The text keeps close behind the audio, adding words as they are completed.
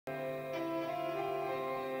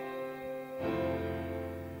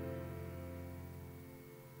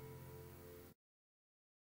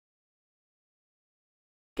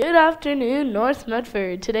Good afternoon, North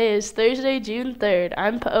Medford. Today is Thursday, June 3rd.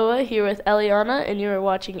 I'm Paoa here with Eliana, and you are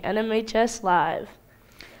watching NMHS Live.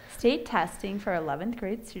 State testing for 11th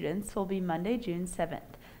grade students will be Monday, June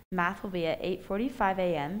 7th. Math will be at 8:45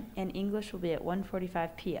 a.m. and English will be at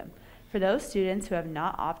 1:45 p.m. for those students who have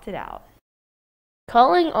not opted out.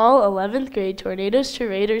 Calling all 11th grade Tornadoes to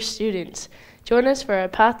Raiders students. Join us for our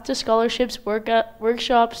Path to Scholarships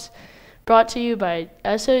workshops brought to you by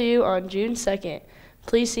SOU on June 2nd.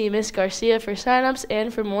 Please see Ms. Garcia for signups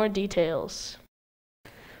and for more details.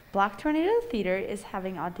 Black Tornado Theater is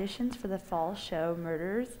having auditions for the fall show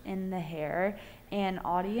Murders in the Hair, an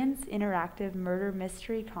audience interactive murder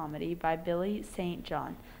mystery comedy by Billy St.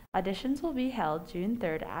 John. Auditions will be held June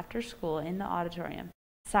 3rd after school in the auditorium.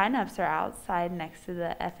 Signups are outside next to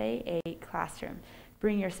the FA8 classroom.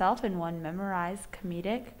 Bring yourself and one memorized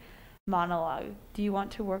comedic monologue. Do you want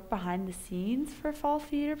to work behind the scenes for fall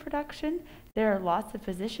theater production? There are lots of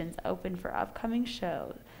positions open for upcoming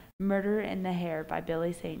shows. Murder in the Hair by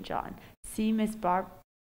Billy St. John. See Miss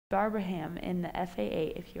Barbraham in the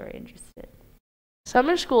FA8 if you are interested.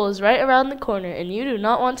 Summer school is right around the corner, and you do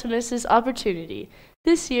not want to miss this opportunity.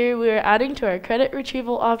 This year, we are adding to our credit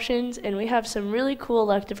retrieval options, and we have some really cool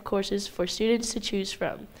elective courses for students to choose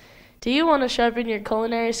from. Do you want to sharpen your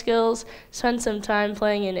culinary skills, spend some time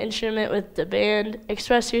playing an instrument with the band,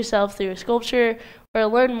 express yourself through sculpture, or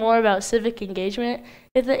learn more about civic engagement?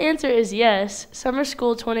 If the answer is yes, Summer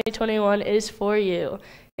School 2021 is for you.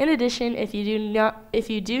 In addition, if you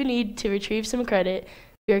do need to retrieve some credit,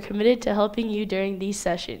 we are committed to helping you during these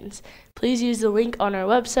sessions. Please use the link on our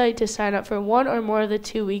website to sign up for one or more of the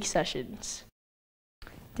 2-week sessions.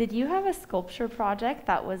 Did you have a sculpture project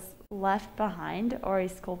that was left behind or a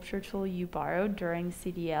sculpture tool you borrowed during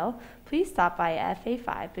CDL? Please stop by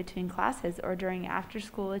FA5 between classes or during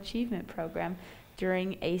after-school achievement program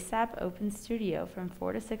during ASAP Open Studio from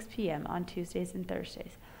 4 to 6 p.m. on Tuesdays and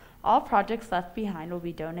Thursdays. All projects left behind will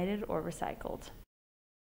be donated or recycled.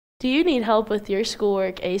 Do you need help with your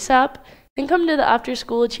schoolwork ASAP? Then come to the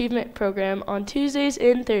after-school achievement program on Tuesdays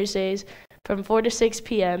and Thursdays from 4 to 6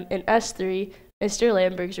 p.m. in S3, Mr.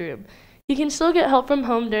 Lamberg's room. You can still get help from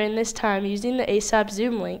home during this time using the ASAP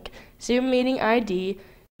Zoom link. Zoom meeting ID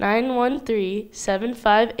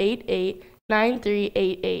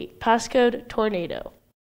 913-7588-9388. Passcode Tornado.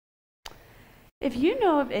 If you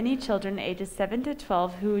know of any children ages 7 to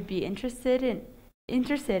 12 who would be interested,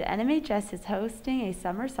 NMHS is hosting a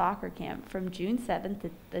summer soccer camp from June 7th to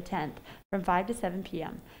the 10th from 5 to 7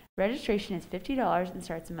 p.m. Registration is $50 and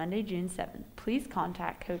starts Monday, June 7th. Please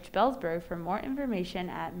contact Coach Bellsberg for more information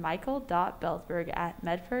at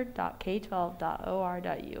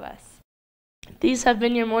michael.bellsberg@medford.k12.or.us. These have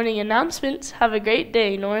been your morning announcements. Have a great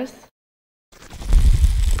day, North.